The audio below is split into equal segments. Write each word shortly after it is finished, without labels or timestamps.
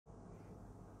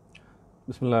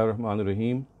Bismillahir Rahmanir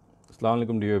Rahim. Assalamu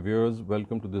alaikum, dear viewers.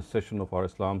 Welcome to this session of our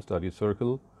Islam Study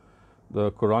Circle.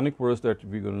 The Quranic verse that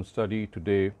we're going to study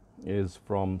today is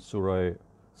from Surah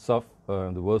Saf.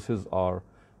 The verses are,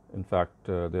 in fact,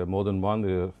 there are more than one.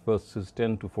 The first is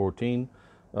 10 to 14.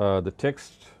 The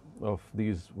text of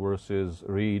these verses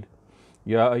read,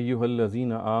 Ya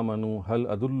ayyuhallazina amanu hal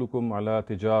adullukum ala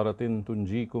tijaratin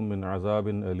tunjikum min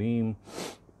azabin alim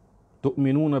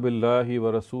تؤمنون بالله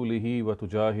ورسوله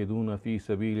وتجاهدون في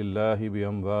سبيل الله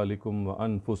بأموالكم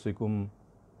وأنفسكم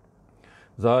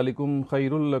ذلكم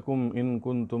خير لكم إن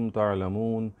كنتم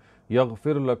تعلمون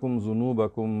يغفر لكم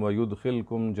ذنوبكم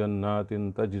ويدخلكم جنات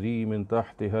تجري من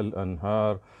تحتها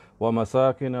الأنهار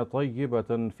ومساكن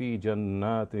طيبة في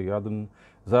جنات عدن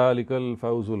ذلك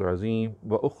الفوز العظيم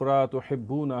وأخرى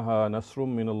تحبونها نصر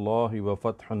من الله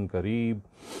وفتح قريب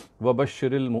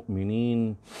وبشر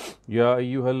المؤمنين يا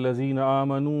أيها الذين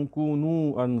آمنوا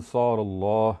كونوا أنصار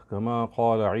الله كما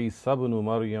قال عيسى ابن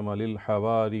مريم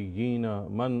للحواريين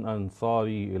من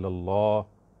أنصاري إلى الله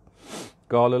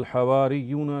قال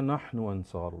الحواريون نحن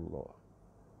أنصار الله.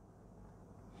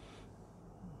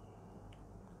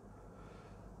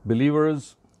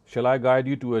 Believers, shall I guide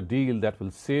you to a deal that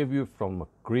will save you from a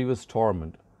grievous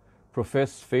torment?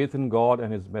 Profess faith in God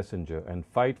and His Messenger, and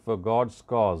fight for God's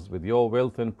cause with your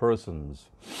wealth and persons.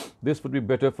 This would be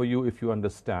better for you if you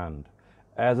understand.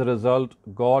 As a result,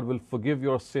 God will forgive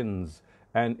your sins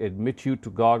and admit you to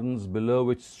gardens below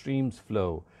which streams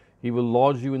flow. He will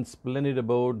lodge you in splendid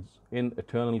abodes in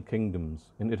eternal kingdoms,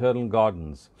 in eternal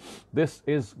gardens. This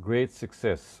is great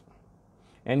success.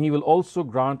 And He will also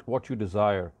grant what you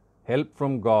desire, help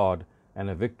from God and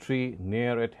a victory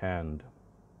near at hand.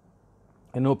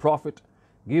 And O Prophet,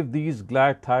 give these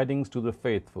glad tidings to the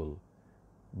faithful.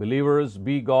 Believers,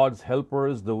 be God's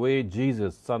helpers the way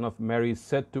Jesus, son of Mary,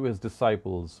 said to His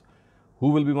disciples, Who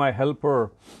will be my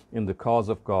helper in the cause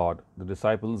of God? The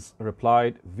disciples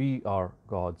replied, We are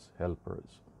God's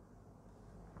helpers.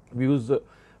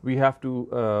 We have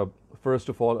to first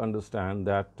of all understand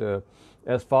that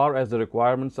as far as the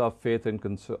requirements of faith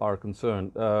are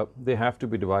concerned, they have to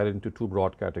be divided into two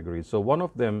broad categories. So one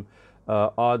of them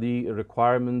are the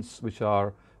requirements which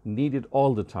are needed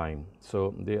all the time.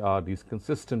 So they are these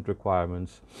consistent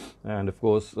requirements, and of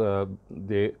course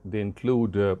they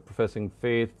include professing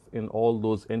faith in all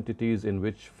those entities in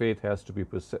which faith has to be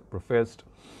professed,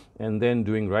 and then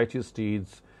doing righteous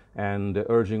deeds and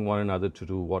urging one another to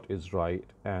do what is right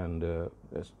and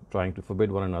trying to forbid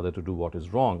one another to do what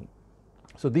is wrong.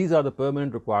 So these are the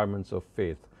permanent requirements of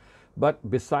faith. But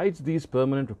besides these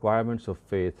permanent requirements of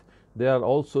faith, there are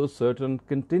also certain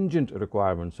contingent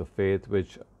requirements of faith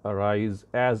which arise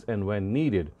as and when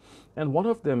needed. And one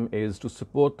of them is to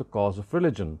support the cause of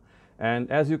religion. And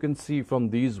as you can see from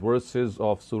these verses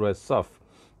of Surah Saf,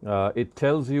 it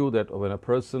tells you that when a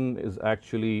person is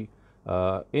actually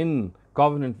in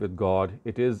covenant with God,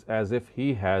 it is as if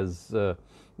he has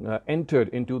entered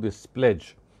into this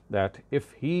pledge that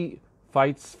if he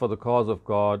fights for the cause of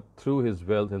God through his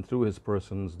wealth and through his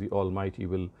persons, the Almighty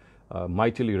will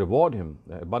mightily reward him,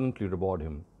 abundantly reward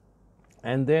him.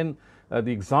 And then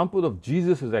the example of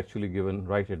Jesus is actually given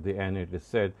right at the end. It is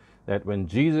said that when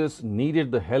Jesus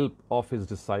needed the help of His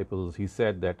disciples, He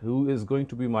said that who is going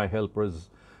to be my helpers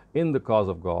in the cause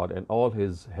of God? And all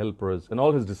His helpers and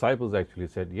all His disciples actually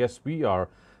said, yes, we are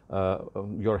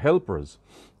your helpers.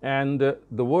 And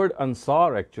the word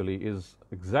Ansar actually is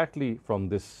exactly from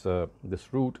this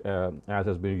root as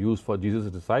has been used for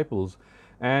Jesus' disciples.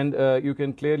 And you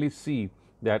can clearly see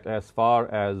that as far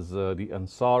as the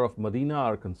Ansar of Medina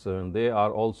are concerned, they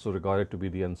are also regarded to be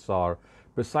the Ansar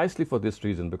precisely for this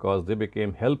reason, because they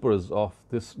became helpers of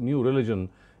this new religion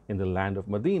in the land of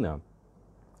Medina.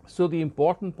 So the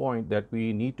important point that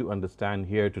we need to understand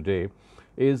here today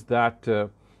is that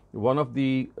one of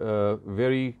the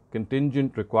very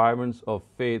contingent requirements of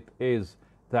faith is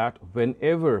that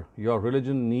whenever your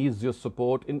religion needs your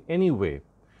support in any way,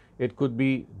 it could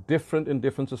be different in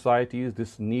different societies.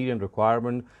 This need and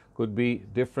requirement could be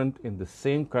different in the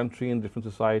same country in different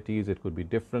societies. It could be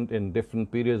different in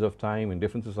different periods of time in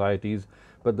different societies.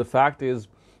 But the fact is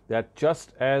that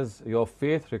just as your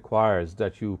faith requires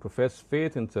that you profess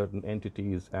faith in certain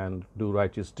entities and do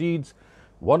righteous deeds,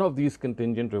 one of these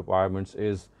contingent requirements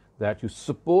is that you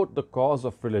support the cause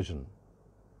of religion.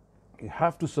 You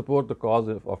have to support the cause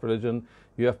of religion.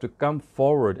 You have to come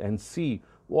forward and see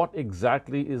what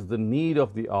exactly is the need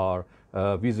of the hour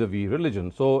vis-a-vis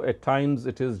religion. So at times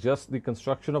it is just the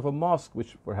construction of a mosque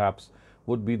which perhaps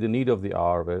would be the need of the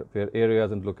hour, where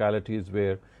areas and localities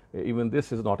where even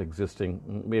this is not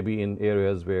existing, maybe in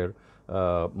areas where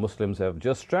Muslims have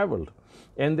just traveled.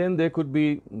 And then there could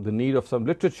be the need of some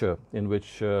literature in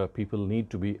which people need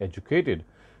to be educated.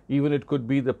 Even it could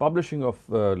be the publishing of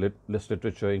this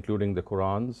literature, including the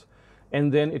Qurans.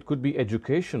 And then it could be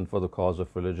education for the cause of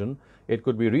religion. It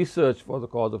could be research for the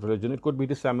cause of religion. It could be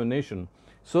dissemination.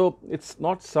 So it's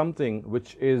not something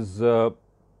which is like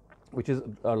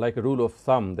a rule of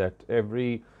thumb that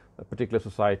every particular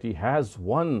society has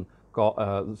one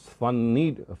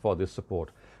need for this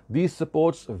support. These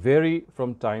supports vary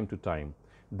from time to time.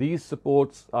 These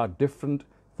supports are different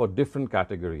for different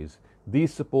categories.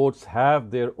 These supports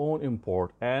have their own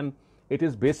import, and it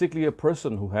is basically a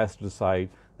person who has to decide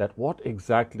that what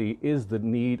exactly is the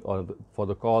need for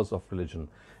the cause of religion.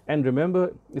 And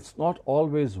remember, it's not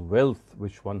always wealth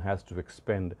which one has to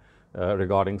expend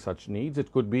regarding such needs.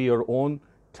 It could be your own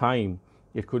time,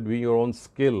 it could be your own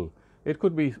skill, it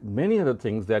could be many other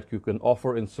things that you can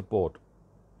offer in support.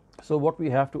 So what we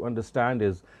have to understand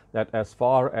is that as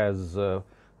far as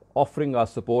offering our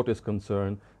support is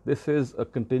concerned, this is a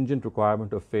contingent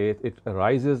requirement of faith. It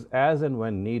arises as and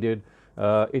when needed.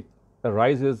 It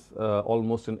arises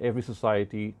almost in every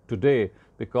society today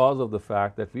because of the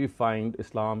fact that we find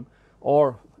Islam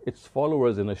or its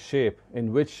followers in a shape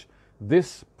in which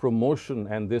this promotion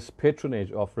and this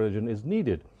patronage of religion is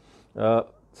needed.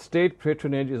 State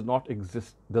patronage does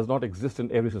not exist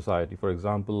in every society. For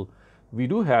example, we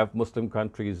do have Muslim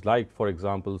countries like, for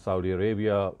example, Saudi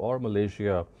Arabia or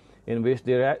Malaysia, in which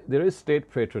there is state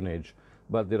patronage,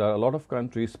 but there are a lot of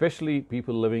countries, especially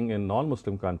people living in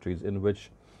non-Muslim countries, in which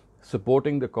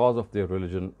supporting the cause of their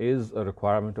religion is a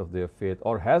requirement of their faith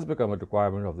or has become a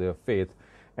requirement of their faith.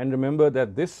 And remember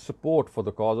that this support for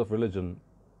the cause of religion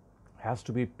has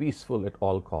to be peaceful at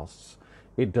all costs.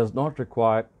 It does not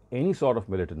require any sort of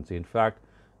militancy. In fact,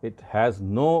 it has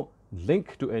no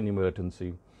link to any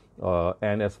militancy.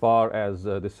 And as far as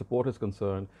this support is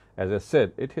concerned, as I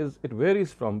said, it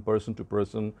varies from person to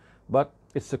person, but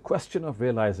it's a question of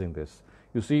realizing this.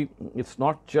 You see, it's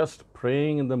not just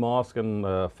praying in the mosque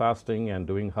and fasting and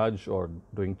doing Hajj or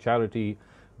doing charity,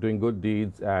 doing good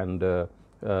deeds and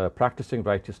practicing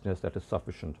righteousness that is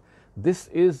sufficient. This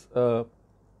is a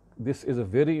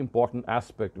very important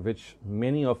aspect which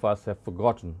many of us have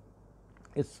forgotten.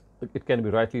 It can be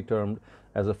rightly termed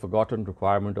as a forgotten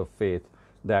requirement of faith,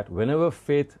 that whenever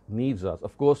faith needs us,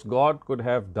 of course God could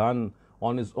have done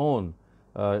on His own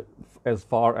as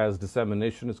far as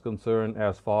dissemination is concerned,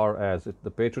 as far as the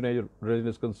patronage of religion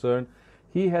is concerned.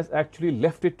 He has actually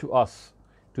left it to us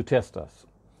to test us.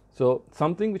 So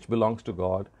something which belongs to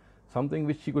God, something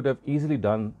which He could have easily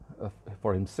done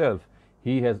for Himself,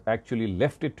 He has actually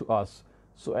left it to us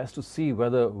so as to see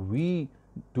whether we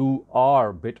do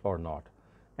our bit or not.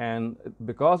 And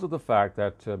because of the fact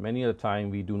that many a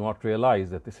time we do not realize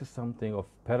that this is something of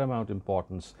paramount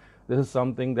importance, this is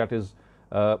something that is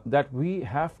that we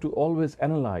have to always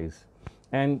analyze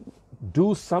and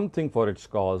do something for its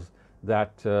cause,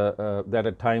 that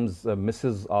at times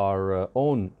misses our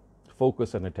own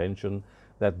focus and attention,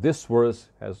 that this verse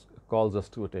calls us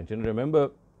to attention. Remember,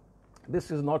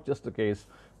 this is not just the case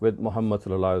with Muhammad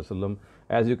sallallahu alaihi wasallam.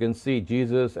 As you can see,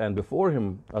 Jesus and before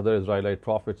him other Israelite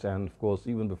prophets, and of course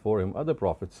even before him other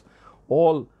prophets,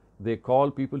 all they call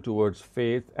people towards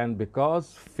faith. And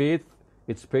because faith,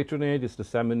 its patronage, its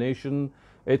dissemination,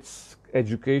 its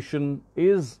education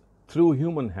is through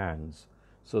human hands,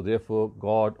 so therefore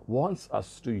God wants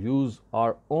us to use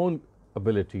our own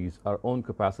abilities, our own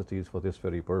capacities for this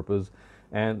very purpose.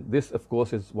 And this of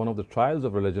course is one of the trials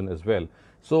of religion as well.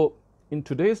 So in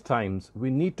today's times, we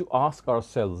need to ask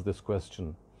ourselves this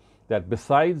question, that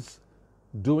besides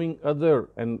doing other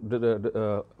and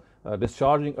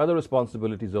discharging other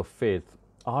responsibilities of faith,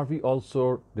 are we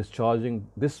also discharging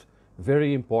this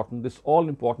very important, this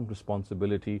all-important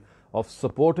responsibility of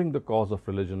supporting the cause of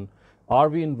religion? Are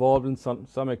we involved in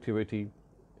some activity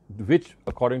which,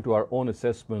 according to our own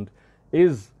assessment,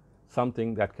 is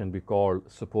something that can be called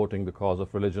supporting the cause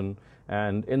of religion?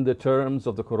 And in the terms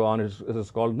of the Quran, it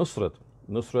is called nusrat.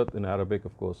 Nusrat in Arabic,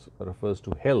 of course, refers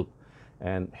to help.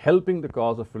 And helping the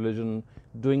cause of religion,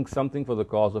 doing something for the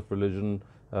cause of religion,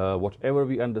 whatever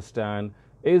we understand,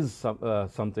 is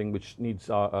something which needs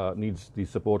the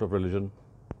support of religion,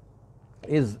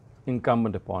 is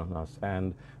incumbent upon us.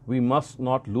 And we must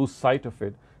not lose sight of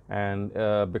it. And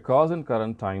because in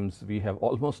current times we have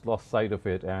almost lost sight of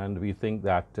it, and we think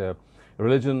that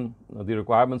religion, the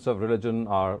requirements of religion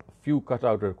are few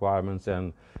cut-out requirements,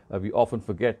 and we often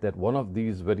forget that one of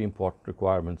these very important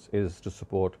requirements is to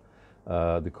support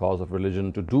the cause of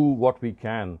religion, to do what we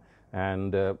can.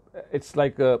 And it's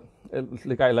like a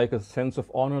sense of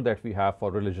honor that we have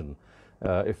for religion.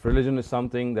 If religion is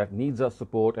something that needs our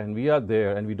support and we are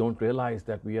there and we don't realize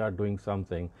that we are doing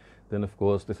something, then of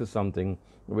course this is something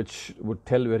which would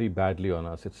tell very badly on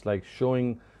us. It's like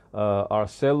showing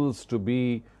ourselves to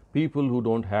be people who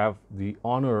don't have the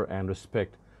honor and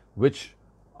respect which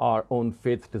our own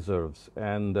faith deserves,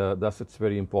 and thus it's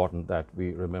very important that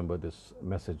we remember this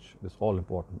message, this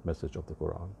all-important message of the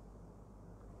Quran.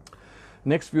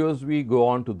 Next, viewers, we go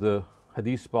on to the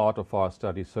hadith part of our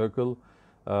study circle.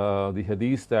 The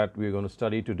hadith that we're going to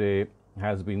study today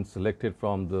has been selected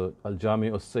from the Al-Jami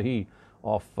al-Sahih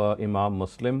of Imam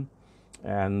Muslim,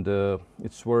 and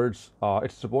its words are,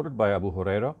 it's reported by Abu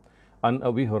Huraira. An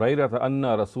Abi Hurairah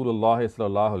anna Rasulullah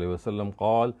sallallahu alayhi wa sallam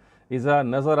qala إذا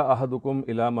نظر أحدكم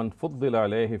إلى من فضل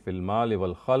عليه في المال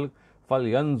والخلق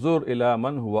فلينظر إلى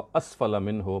من هو أسفل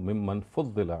منه ممن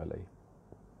فضل عليه.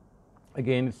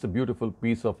 Again, it's a beautiful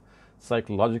piece of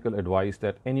psychological advice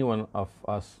that any one of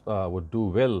us would do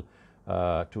well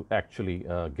to actually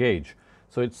gauge.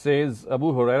 So it says,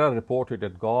 Abu Huraira reported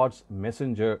that God's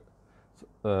Messenger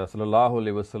sallallahu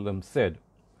alaihi wasallam said,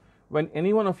 when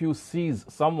any one of you sees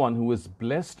someone who is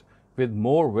blessed with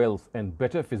more wealth and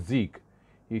better physique,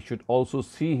 he should also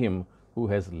see him who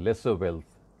has lesser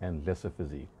wealth and lesser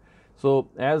physique. So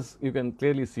as you can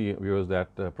clearly see, viewers,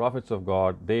 that prophets of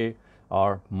God, they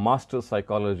are master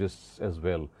psychologists as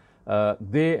well.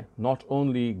 They not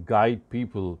only guide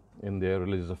people in their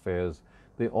religious affairs,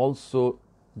 they also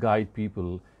guide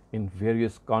people in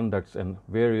various conducts and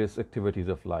various activities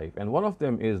of life. And one of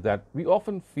them is that we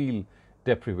often feel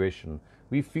deprivation.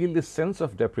 We feel this sense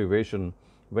of deprivation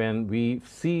when we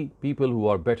see people who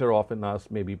are better off than us,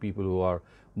 maybe people who are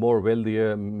more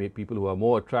wealthier, maybe people who are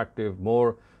more attractive,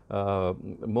 more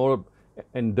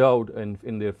endowed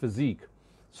in their physique.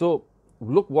 So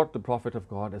look what the Prophet of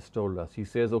God has told us. He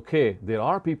says, okay, there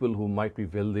are people who might be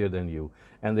wealthier than you,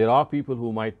 and there are people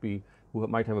who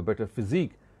might have a better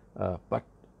physique. But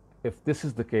if this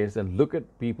is the case, then look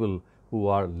at people who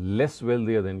are less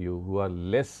wealthier than you, who are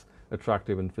less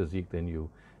attractive in physique than you,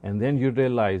 and then you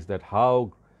realize that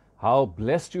how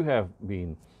blessed you have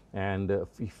been. And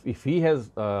if he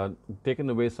has taken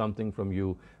away something from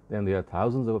you, then there are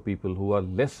thousands of people who are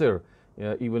lesser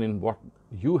even in what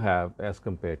you have as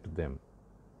compared to them.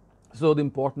 So the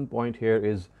important point here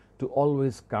is to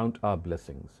always count our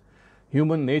blessings.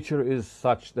 Human nature is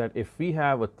such that if we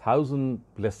have 1,000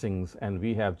 blessings and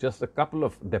we have just a couple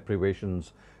of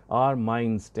deprivations, our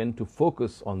minds tend to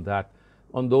focus on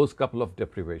those couple of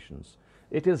deprivations.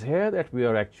 It is here that we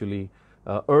are actually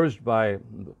urged by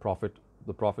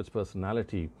the Prophet's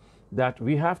personality that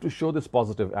we have to show this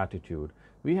positive attitude.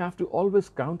 We have to always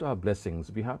count our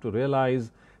blessings. We have to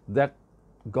realize that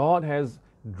God has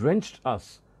drenched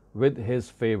us with His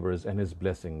favors and His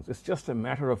blessings. It's just a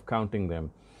matter of counting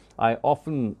them. I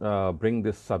often bring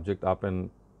this subject up and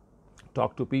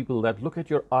talk to people that look at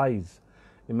your eyes.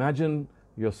 Imagine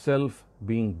yourself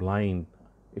being blind.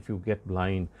 If you get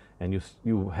blind and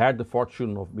you had the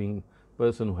fortune of being a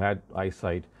person who had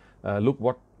eyesight, look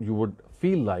what you would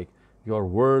feel like. Your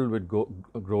world would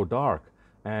grow dark,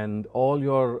 and all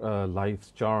your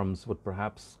life's charms would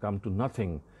perhaps come to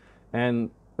nothing. And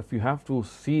if you have to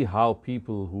see how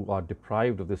people who are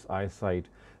deprived of this eyesight,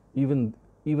 even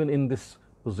in this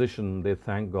position, they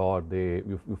thank God,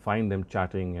 you find them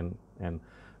chatting and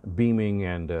beaming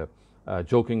and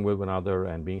joking with one another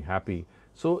and being happy.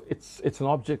 So it's an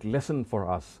object lesson for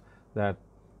us that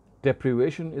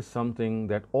deprivation is something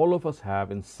that all of us have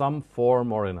in some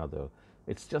form or another.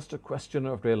 It's just a question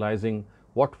of realizing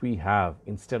what we have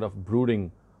instead of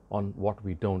brooding on what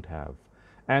we don't have.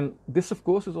 And this, of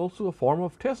course, is also a form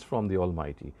of test from the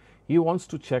Almighty. He wants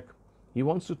to check, He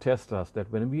wants to test us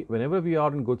that whenever we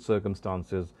are in good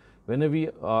circumstances,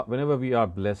 whenever we are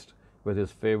blessed with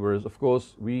His favors, of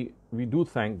course, we do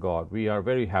thank God. We are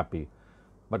very happy.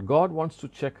 But God wants to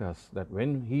check us that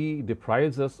when He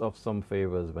deprives us of some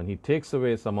favors, when He takes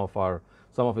away some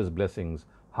of His blessings,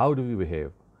 how do we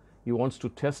behave? He wants to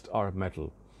test our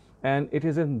mettle. And it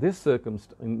is in these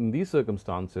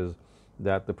circumstances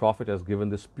that the Prophet has given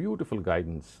this beautiful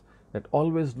guidance, that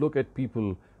always look at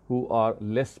people who are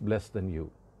less blessed than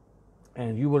you,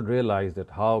 and you will realize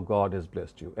that how God has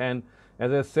blessed you. And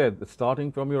as I said,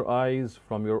 starting from your eyes,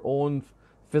 from your own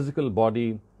physical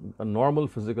body, a normal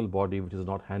physical body which is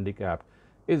not handicapped,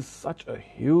 is such a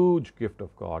huge gift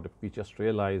of God. If we just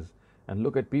realize and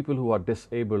look at people who are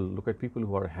disabled, look at people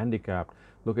who are handicapped,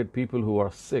 look at people who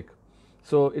are sick.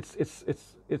 So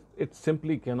it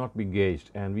simply cannot be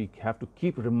gauged, and we have to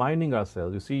keep reminding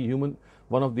ourselves. You see,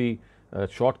 one of the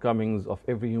shortcomings of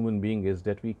every human being is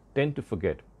that we tend to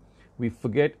forget. We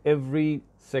forget every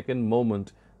second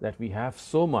moment that we have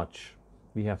so much,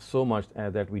 we have so much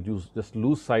that we just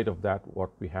lose sight of that what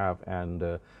we have,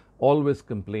 and always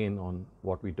complain on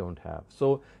what we don't have.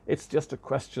 So it's just a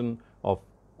question of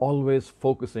always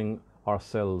focusing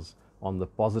ourselves on the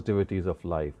positivities of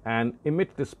life and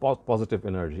emit this positive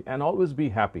energy and always be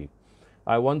happy.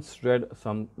 I once read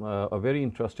a very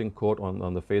interesting quote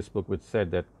on the Facebook which said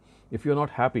that if you're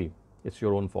not happy, it's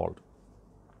your own fault.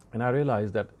 And I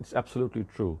realized that it's absolutely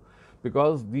true,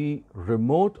 because the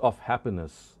remote of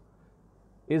happiness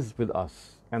is with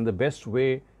us, and the best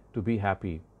way to be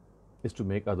happy is to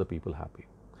make other people happy.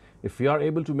 If we are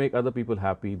able to make other people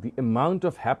happy, the amount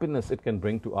of happiness it can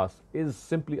bring to us is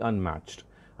simply unmatched.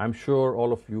 I'm sure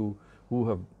all of you who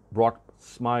have brought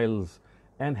smiles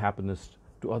and happiness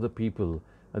to other people,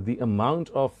 the amount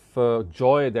of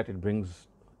joy that it brings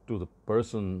to the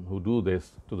person who do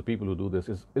this, to the people who do this,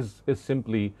 is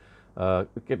simply,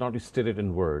 it cannot be stated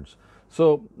in words.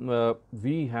 So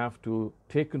we have to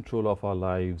take control of our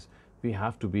lives. We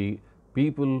have to be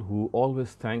people who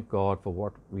always thank God for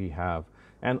what we have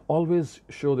and always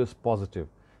show this positive.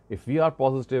 If we are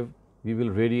positive, we will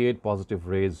radiate positive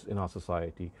rays in our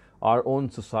society. Our own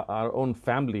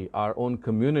family, our own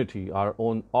community, our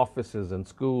own offices and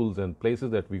schools and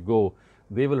places that we go,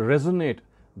 they will resonate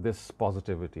this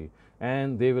positivity,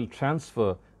 and they will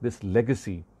transfer this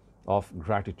legacy of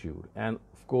gratitude. And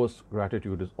of course,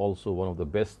 gratitude is also one of the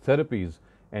best therapies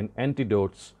and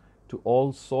antidotes to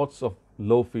all sorts of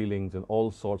low feelings and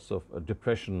all sorts of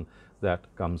depression that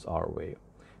comes our way.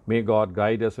 May God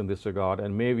guide us in this regard,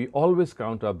 and may we always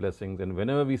count our blessings. And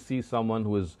whenever we see someone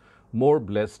who is more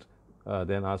blessed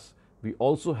than us, we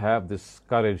also have this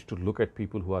courage to look at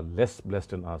people who are less blessed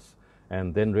than us,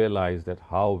 and then realize that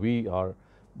how we are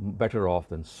better off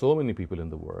than so many people in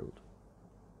the world.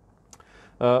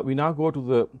 We now go to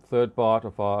the third part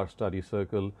of our study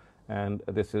circle, and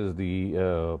this is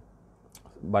the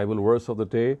Bible verse of the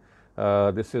day.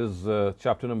 This is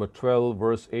chapter number 12,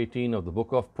 verse 18 of the book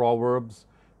of Proverbs,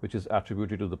 which is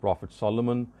attributed to the Prophet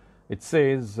Solomon. It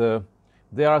says,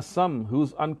 there are some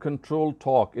whose uncontrolled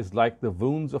talk is like the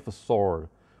wounds of a sword,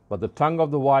 but the tongue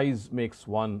of the wise makes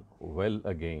one well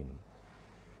again.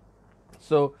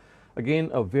 So again,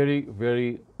 a very,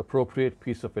 very appropriate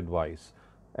piece of advice.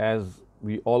 As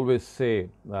we always say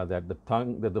that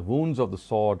the wounds of the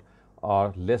sword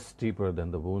are less deeper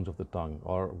than the wounds of the tongue,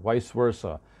 or vice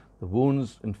versa. The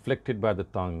wounds inflicted by the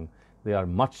tongue, they are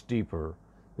much deeper,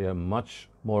 they are much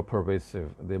more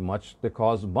pervasive, they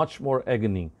cause much more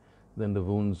agony than the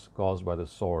wounds caused by the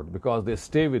sword, because they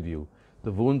stay with you.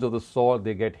 The wounds of the sword,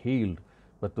 they get healed,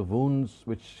 but the wounds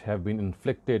which have been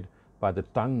inflicted by the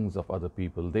tongues of other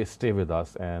people, they stay with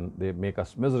us and they make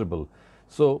us miserable.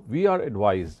 So we are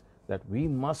advised that we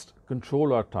must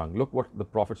control our tongue. Look what the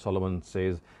Prophet Solomon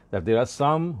says, that there are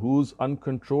some whose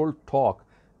uncontrolled talk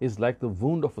is like the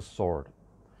wound of a sword.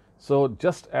 So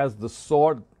just as the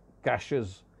sword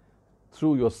gashes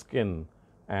through your skin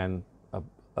and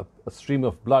a stream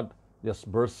of blood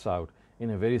just bursts out,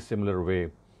 in a very similar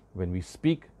way, when we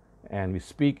speak, and we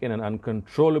speak in an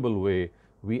uncontrollable way,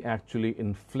 we actually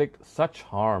inflict such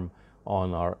harm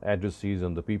on our addressees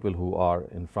and the people who are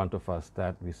in front of us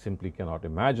that we simply cannot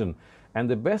imagine. And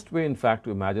the best way, in fact,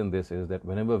 to imagine this is that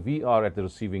whenever we are at the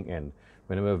receiving end,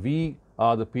 whenever we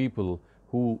are the people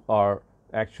who are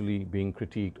actually being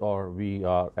critiqued, or we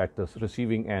are at the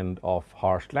receiving end of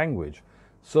harsh language.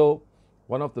 So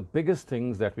one of the biggest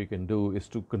things that we can do is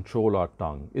to control our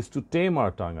tongue, is to tame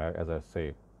our tongue, as I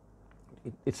say.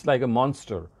 It's like a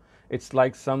monster. It's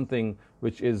like something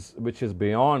which is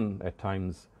beyond, at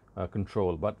times,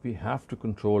 control. But we have to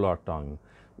control our tongue,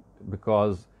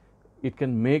 because it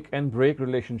can make and break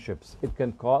relationships. It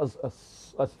can cause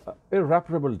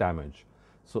irreparable damage.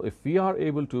 So if we are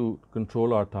able to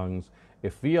control our tongues,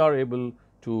 if we are able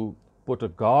to put a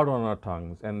guard on our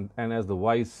tongues, and as the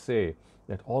wise say,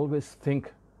 that always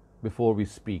think before we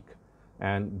speak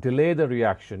and delay the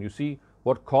reaction. You see,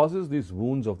 what causes these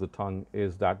wounds of the tongue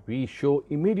is that we show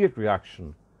immediate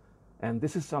reaction, and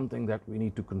this is something that we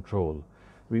need to control.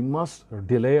 We must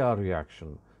delay our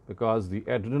reaction, because the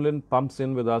adrenaline pumps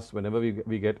in with us whenever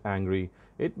we get angry.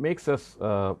 It makes us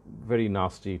very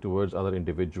nasty towards other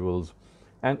individuals.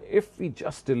 And if we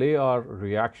just delay our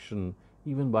reaction,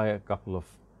 even by a couple of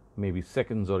maybe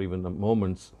seconds or even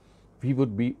moments, we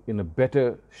would be in a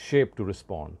better shape to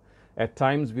respond. At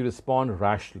times we respond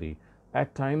rashly.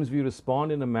 At times we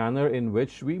respond in a manner in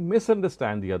which we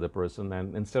misunderstand the other person,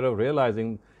 and instead of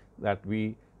realizing that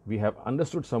we have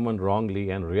understood someone wrongly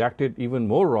and reacted even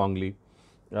more wrongly,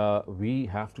 we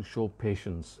have to show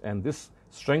patience. And this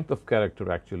strength of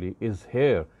character actually is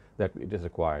here that it is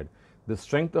required. The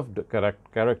strength of the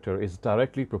character is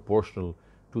directly proportional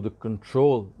to the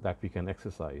control that we can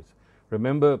exercise.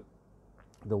 Remember,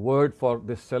 the word for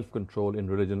this self-control in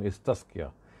religion is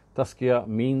tazkiyah. Tazkiyah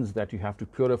means that you have to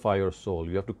purify your soul,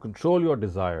 you have to control your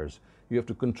desires, you have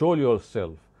to control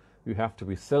yourself, you have to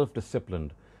be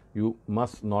self-disciplined, you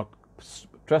must not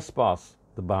trespass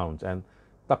the bounds. And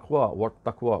taqwa,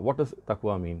 what does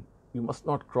taqwa mean? You must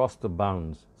not cross the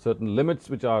bounds, certain limits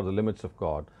which are the limits of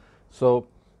God. So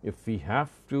if we have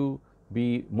to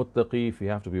be muttaqi, if we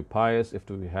have to be pious, if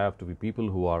we have to be people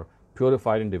who are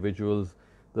purified individuals,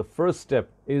 the first step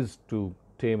is to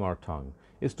tame our tongue,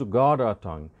 is to guard our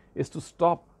tongue, is to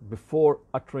stop before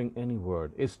uttering any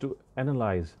word, is to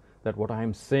analyze that what I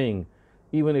am saying,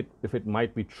 even if it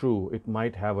might be true, it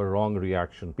might have a wrong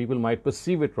reaction. People might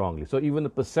perceive it wrongly. So even the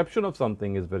perception of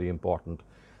something is very important.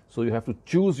 So you have to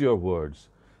choose your words.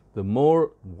 The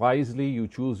more wisely you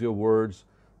choose your words,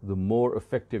 the more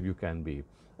effective you can be.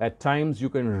 At times you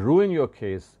can ruin your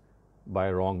case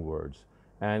by wrong words.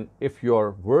 And if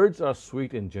your words are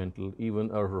sweet and gentle, even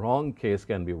a wrong case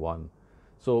can be won.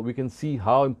 So we can see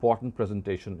how important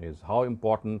presentation is, how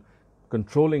important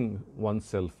controlling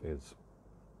oneself is.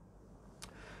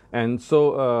 And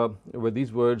so with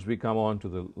these words, we come on to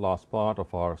the last part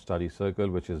of our study circle,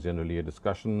 which is generally a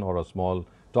discussion or a small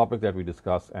topic that we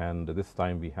discuss. And this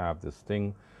time we have this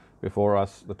thing before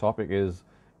us. The topic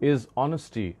is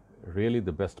honesty really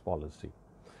the best policy?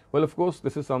 Well, of course,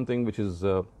 this is something which is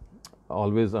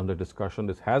always under discussion.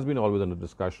 This has been always under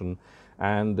discussion.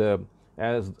 And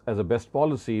as a best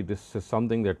policy, this is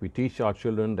something that we teach our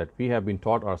children, that we have been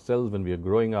taught ourselves when we are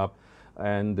growing up.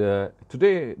 And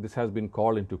today this has been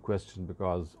called into question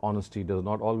because honesty does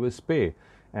not always pay.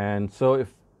 And so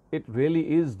if it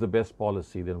really is the best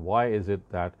policy, then why is it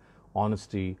that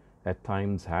honesty at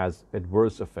times has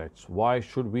adverse effects? Why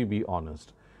should we be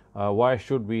honest? Why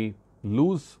should we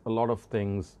lose a lot of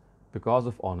things because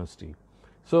of honesty?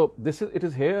 So it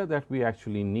is here that we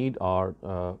actually need our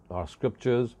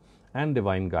scriptures and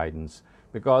divine guidance,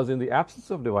 because in the absence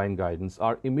of divine guidance,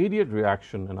 our immediate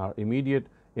reaction and our immediate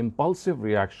impulsive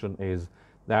reaction is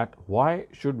that why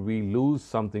should we lose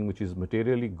something which is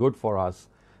materially good for us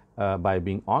by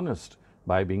being honest,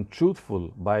 by being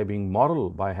truthful, by being moral,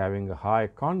 by having a high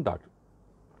conduct?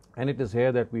 And it is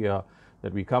here that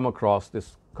we come across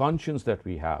this conscience that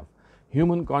we have.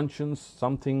 Human conscience,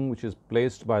 something which is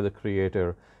placed by the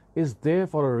Creator, is there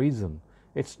for a reason.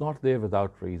 It's not there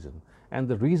without reason. And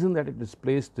the reason that it is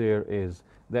placed there is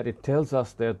that it tells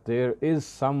us that there is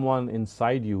someone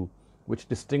inside you which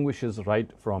distinguishes right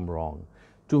from wrong,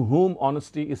 to whom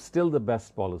honesty is still the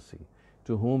best policy,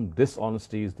 to whom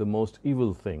dishonesty is the most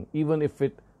evil thing, even if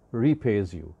it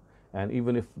repays you, and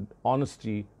even if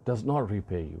honesty does not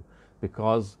repay you,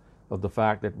 because of the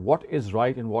fact that what is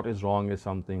right and what is wrong is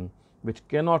something which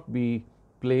cannot be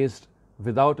placed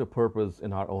without a purpose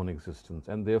in our own existence.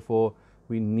 And therefore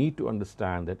we need to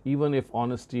understand that even if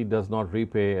honesty does not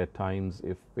repay at times,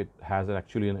 if it has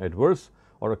actually an adverse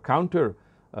or a counter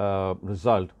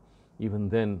result, even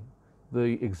then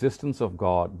the existence of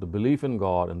God, the belief in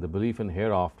God and the belief in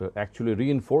hereafter actually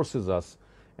reinforces us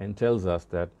and tells us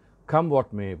that come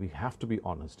what may, we have to be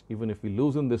honest. Even if we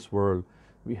lose in this world,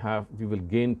 we will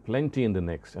gain plenty in the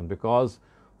next. And because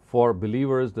for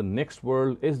believers the next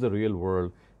world is the real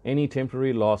world, any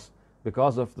temporary loss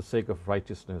because of the sake of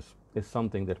righteousness is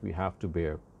something that we have to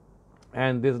bear.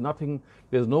 And there's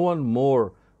no one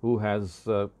more who has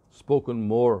spoken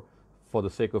more for the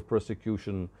sake of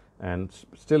persecution and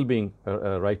still being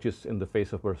righteous in the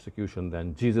face of persecution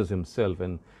than Jesus himself.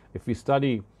 And if we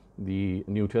study the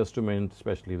New Testament,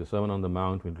 especially the Sermon on the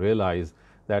Mount, we realize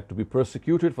that to be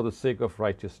persecuted for the sake of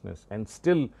righteousness and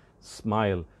still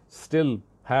smile, still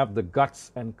have the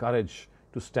guts and courage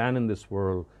to stand in this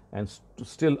world and to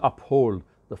still uphold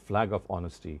the flag of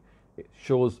honesty, it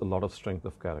shows a lot of strength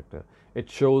of character. It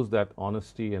shows that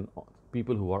honesty and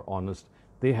people who are honest,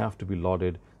 they have to be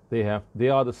lauded. They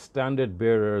are the standard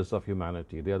bearers of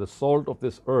humanity. They are the salt of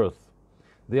this earth.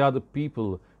 They are the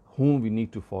people whom we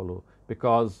need to follow,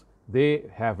 because they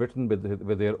have written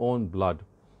with their own blood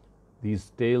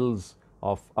these tales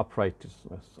of uprightness,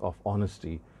 of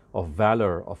honesty, of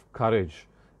valor, of courage,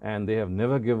 and they have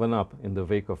never given up in the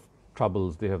wake of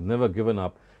troubles. They have never given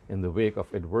up in the wake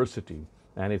of adversity,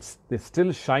 and they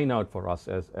still shine out for us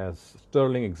as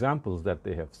sterling examples that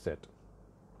they have set.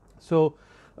 So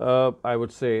I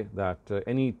would say that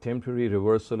any temporary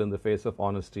reversal in the face of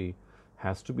honesty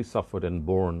has to be suffered and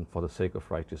borne for the sake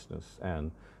of righteousness, and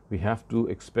we have to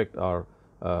expect our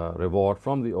reward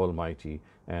from the Almighty,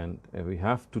 and we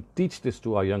have to teach this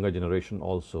to our younger generation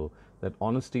also, that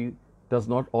honesty does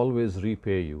not always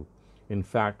repay you. In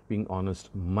fact, being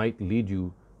honest might lead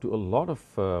you to a lot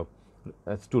of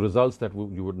as to results that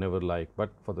you would never like. But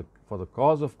for the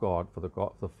cause of God, for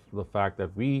the fact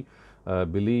that we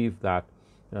believe that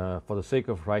for the sake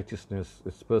of righteousness,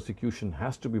 its persecution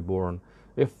has to be borne,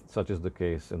 if such is the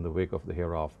case in the wake of the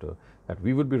hereafter, that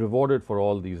we would be rewarded for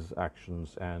all these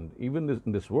actions. And even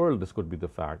in this world, this could be the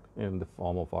fact in the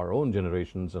form of our own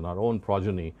generations and our own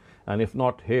progeny, and if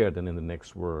not here, then in the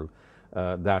next world,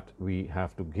 that we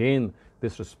have to gain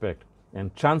this respect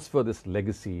and transfer this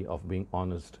legacy of being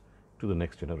honest to the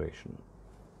next generation.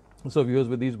 So viewers,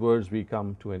 with these words, we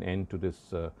come to an end to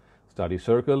this study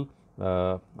circle.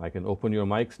 I can open your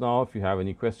mics now if you have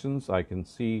any questions. I can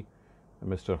see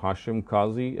Mr. Hashim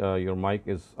Qazi, your mic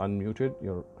is unmuted,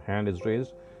 your hand is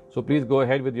raised. So please go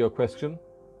ahead with your question.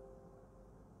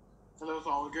 Hello,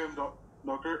 Assalamualaikum,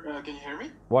 Doctor. Can you hear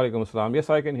me? Walaikum assalam. Yes,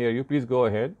 I can hear you. Please go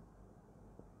ahead.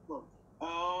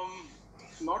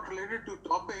 Not related to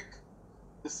topic.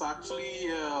 It's actually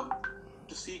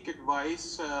to seek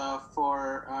advice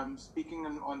for, I'm speaking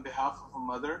on behalf of a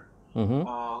mother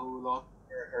who lost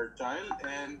her child,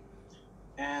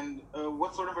 and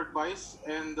what sort of advice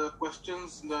and the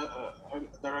questions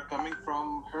that are coming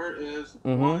from her is,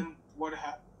 one, what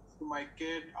happens to my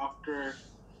kid after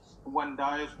one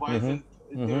dies? Why isn't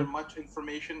there much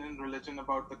information in religion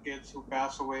about the kids who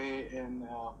pass away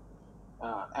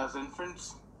as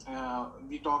infants?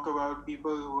 We talk about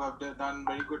people who have done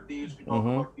very good deeds. We talk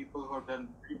about people who have done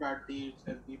very bad deeds,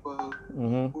 and people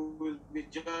who will be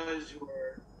judged, who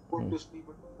are put to sleep.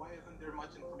 But why isn't there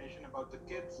much information about the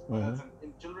kids, as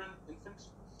infants?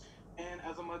 And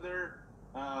as a mother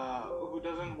who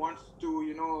doesn't want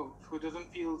to, who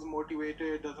doesn't feel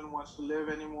motivated, doesn't want to live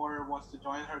anymore, wants to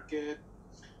join her kid,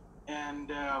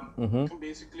 and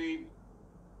basically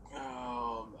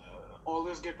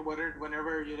always get worried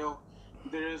whenever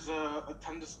there is a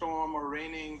thunderstorm or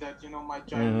raining, that my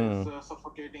child is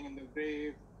suffocating in the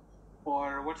grave,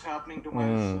 or what's happening to my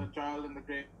child in the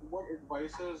grave. What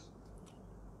advices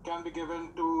can be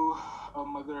given to a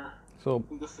mother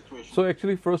in this situation? So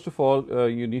actually, first of all,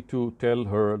 you need to tell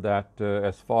her that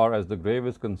as far as the grave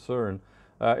is concerned,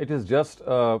 it is just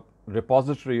a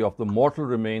repository of the mortal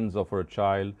remains of her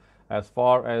child. As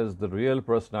far as the real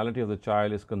personality of the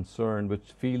child is concerned,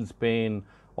 which feels pain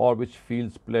or which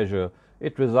feels pleasure,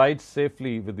 it resides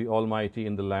safely with the Almighty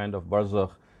in the land of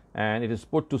Barzakh, and it is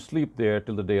put to sleep there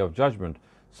till the day of judgment.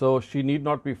 So she need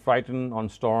not be frightened on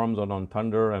storms or on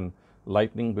thunder and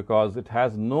lightning, because it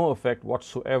has no effect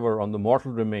whatsoever on the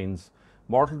mortal remains.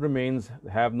 Mortal remains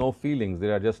have no feelings. They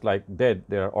are just like dead.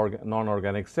 They are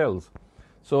non-organic cells.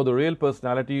 So the real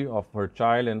personality of her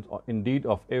child, and indeed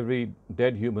of every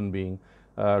dead human being,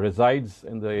 resides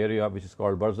in the area which is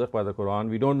called Barzakh by the Quran.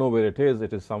 We don't know where it is.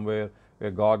 It is somewhere where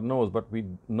God knows, but we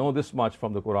know this much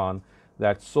from the Quran,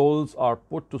 that souls are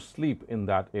put to sleep in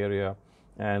that area,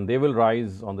 and they will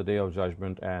rise on the day of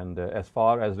judgment. And as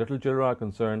far as little children are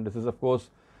concerned, this is of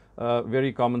course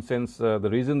very common sense. The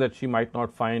reason that she might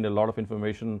not find a lot of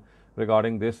information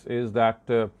regarding this is that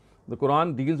the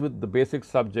Quran deals with the basic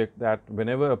subject that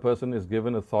whenever a person is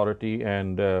given authority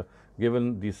and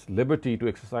given this liberty to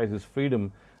exercise his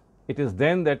freedom, it is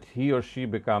then that he or she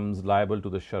becomes liable to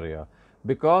the Sharia.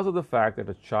 Because of the fact that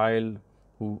a child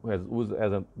who has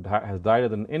died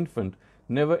as an infant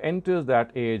never enters that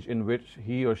age in which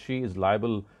he or she is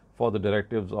liable for the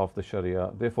directives of the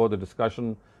Sharia. Therefore, the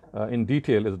discussion in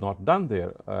detail is not done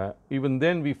there. Even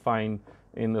then, we find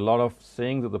in a lot of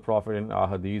sayings of the Prophet in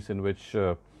Ahadith, in which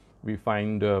we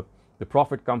find the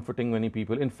Prophet comforting many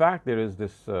people. In fact, there is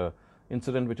this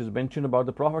incident which is mentioned about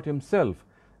the Prophet himself,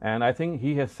 and I think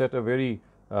he has set a very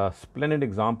splendid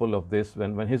example of this.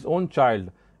 When his own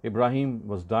child Ibrahim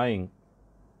was dying,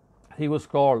 he was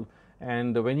called,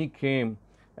 and when he came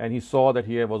and he saw that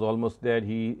he was almost dead,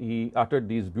 he uttered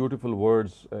these beautiful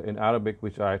words in Arabic,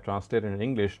 which I translated in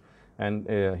English,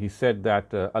 and he said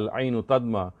that al-ainu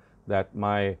tadma, that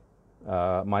my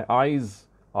eyes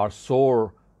are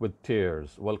sore with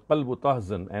tears, wal qalbu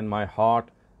tahzan, and my heart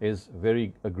is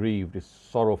very aggrieved, is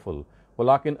sorrowful,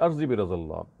 walakin arzi bi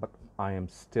razallah, but I am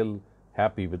still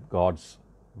happy with God's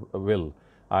will.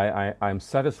 I am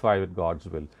satisfied with God's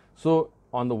will. So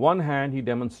on the one hand, he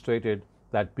demonstrated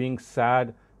that being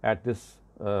sad at this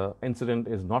incident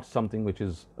is not something which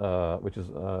is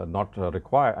not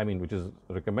required. I mean, which is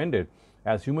recommended.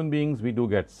 As human beings, we do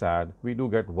get sad. We do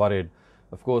get worried.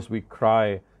 Of course, we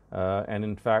cry, and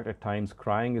in fact, at times,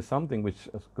 crying is something which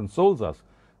consoles us.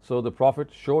 So the Prophet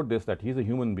showed this, that he's a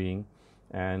human being,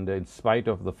 and in spite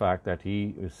of the fact that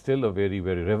he is still a very,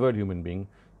 very revered human being,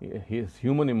 his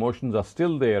human emotions are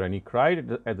still there, and he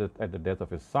cried at the death of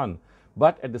his son.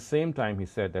 But at the same time, he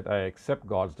said that I accept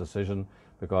God's decision,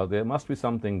 because there must be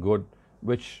something good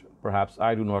which perhaps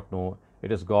I do not know.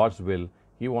 It is God's will.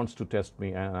 He wants to test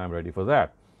me, and I'm ready for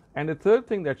that. And the third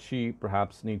thing that she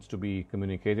perhaps needs to be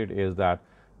communicated is that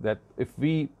if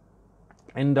we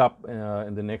end up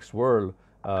in the next world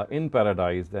in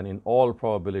paradise, then in all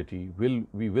probability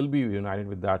we will be united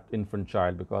with that infant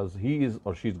child, because he is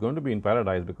or she's going to be in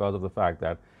paradise because of the fact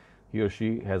that he or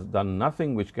she has done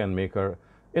nothing which can make her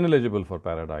ineligible for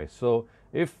paradise. So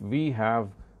if we have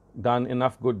done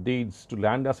enough good deeds to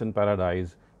land us in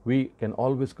paradise, we can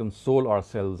always console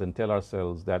ourselves and tell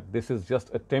ourselves that this is just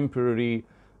a temporary,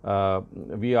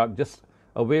 we are just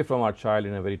away from our child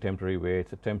in a very temporary way.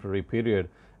 It's a temporary period.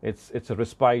 It's a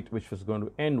respite which is going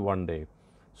to end one day.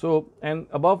 So, and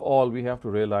above all, we have to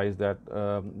realize that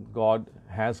God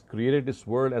has created this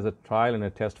world as a trial and a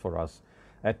test for us.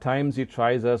 At times He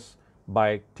tries us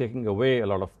by taking away a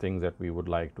lot of things that we would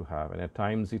like to have, and at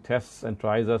times He tests and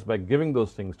tries us by giving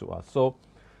those things to us. So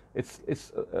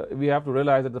we have to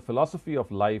realize that the philosophy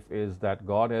of life is that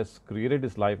God has created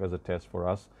this life as a test for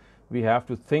us. We have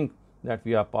to think that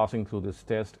we are passing through this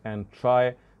test and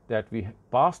try that we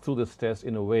pass through this test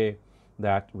in a way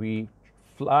that we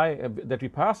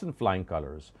pass in flying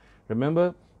colors.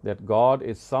 Remember that God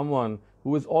is someone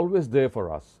who is always there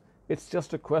for us. It's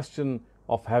just a question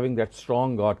of having that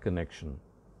strong God connection.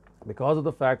 Because of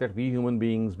the fact that we human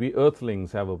beings, we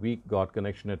earthlings, have a weak God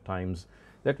connection at times,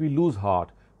 that we lose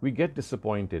heart, we get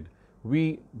disappointed,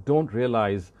 we don't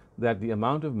realize that the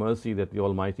amount of mercy that the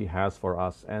Almighty has for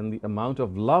us and the amount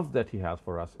of love that He has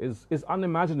for us is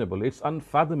unimaginable, it's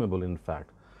unfathomable in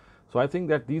fact. So I think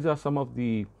that these are some of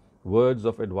the words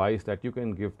of advice that you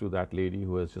can give to that lady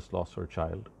who has just lost her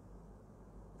child.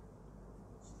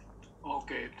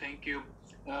 Okay, thank you.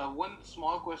 One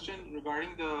small question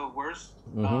regarding the verse.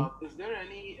 Is there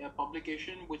any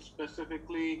publication which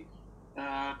specifically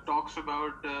talks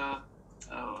about the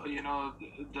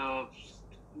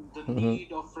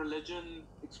need of religion,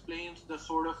 explains the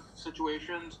sort of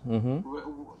situations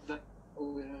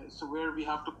where we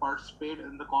have to participate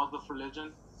in the cause of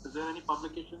religion? Is there any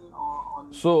publication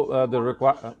on? So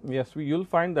yes, you'll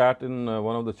find that in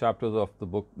one of the chapters of the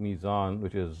book Mizan,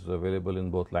 which is available in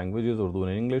both languages, Urdu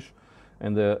and English,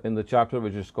 and in the chapter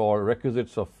which is called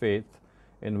Requisites of Faith,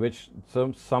 in which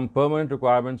some permanent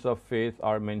requirements of faith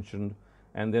are mentioned,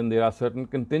 and then there are certain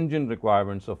contingent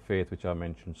requirements of faith which are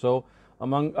mentioned. So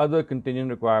among other contingent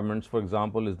requirements, for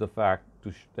example, is the fact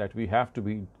that we have to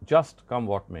be just come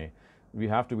what may. We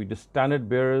have to be the standard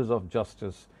bearers of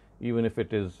justice, even if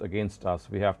it is against us.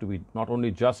 We have to be not only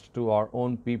just to our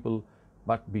own people,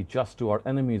 but be just to our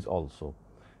enemies also.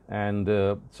 And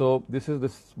so this is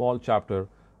this small chapter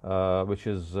which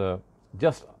is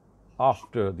just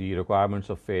after the requirements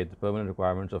of faith, the permanent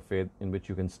requirements of faith, in which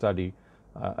you can study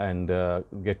and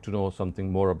get to know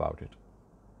something more about it.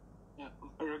 Yeah.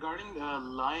 Regarding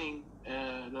lying,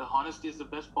 the honesty is the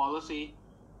best policy.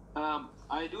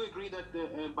 I do agree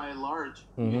that by and large,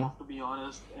 you have to be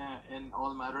honest in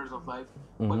all matters of life.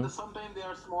 But sometimes there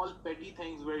are small petty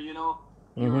things where your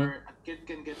kid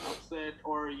can get upset,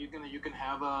 or you can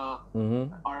have a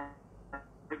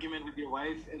argument with your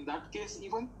wife. In that case,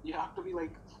 even you have to be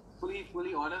like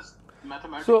fully honest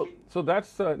mathematically. So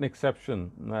that's an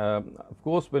exception. Of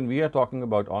course, when we are talking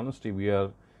about honesty, we are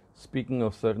speaking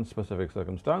of certain specific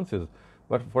circumstances.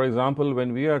 But for example,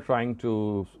 when we are trying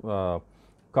to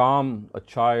calm a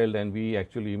child and we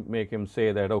actually make him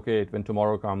say that, okay, when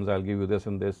tomorrow comes, I'll give you this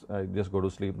and this, just go to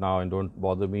sleep now and don't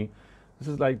bother me. This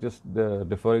is like just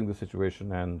deferring the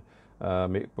situation and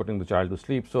putting the child to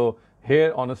sleep. So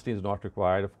here honesty is not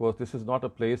required. Of course, this is not a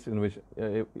place in which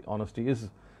honesty is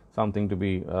something to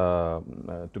be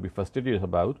fastidious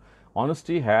about.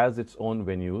 Honesty has its own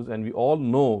venues, and we all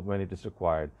know when it is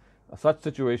required. Such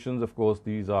situations, of course,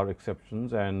 these are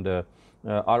exceptions, and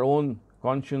our own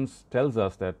conscience tells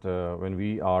us that when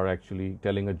we are actually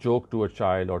telling a joke to a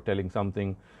child or telling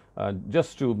something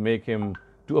just to make him,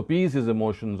 to appease his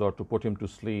emotions or to put him to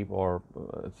sleep, or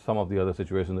some of the other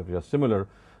situations that are similar,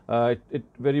 it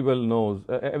very well knows,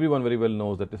 everyone very well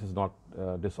knows that this is not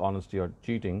dishonesty or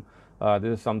cheating.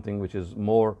 This is something which is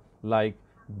more like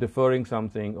deferring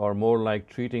something, or more like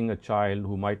treating a child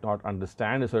who might not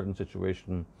understand a certain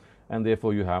situation, and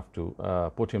therefore you have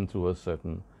to put him through a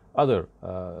certain other,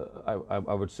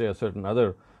 I would say a certain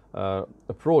other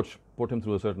approach, put him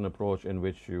through a certain approach in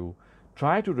which you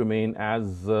try to remain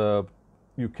as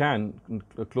you can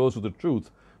close to the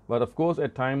truth. But of course,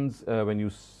 at times when you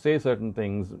say certain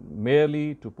things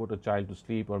merely to put a child to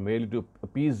sleep or merely to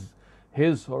appease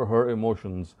his or her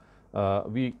emotions,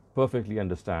 we perfectly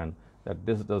understand that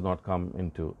this does not come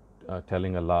into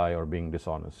telling a lie or being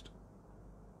dishonest.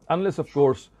 Unless of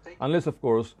course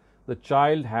the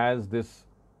child has this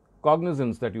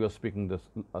cognizance that you are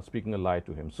speaking a lie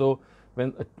to him. So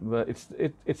when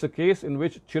it's a case in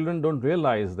which children don't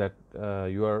realize that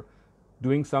you are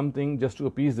doing something just to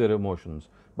appease their emotions.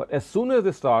 But as soon as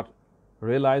they start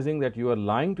realizing that you are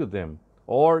lying to them,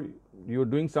 or you're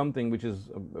doing something which is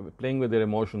playing with their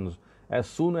emotions, as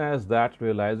soon as that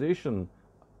realization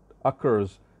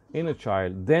occurs in a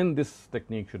child, then this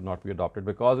technique should not be adopted,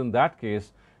 because in that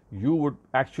case you would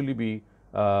actually be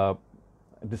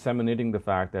disseminating the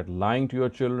fact that lying to your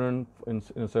children in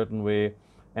a certain way,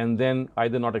 and then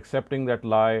either not accepting that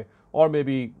lie, or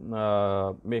maybe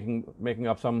making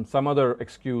up some other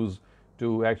excuse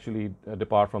to actually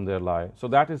depart from their lie. So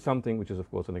that is something which is, of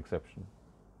course, an exception.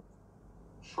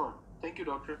 Sure. Thank you,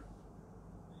 doctor.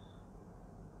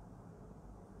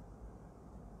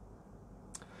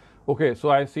 Okay, so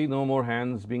I see no more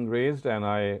hands being raised, and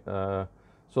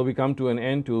so we come to an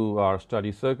end to our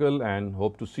study circle, and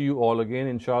hope to see you all again,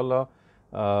 inshallah,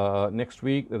 next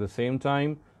week at the same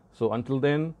time. So until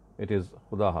then, it is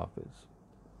Khuda Hafiz.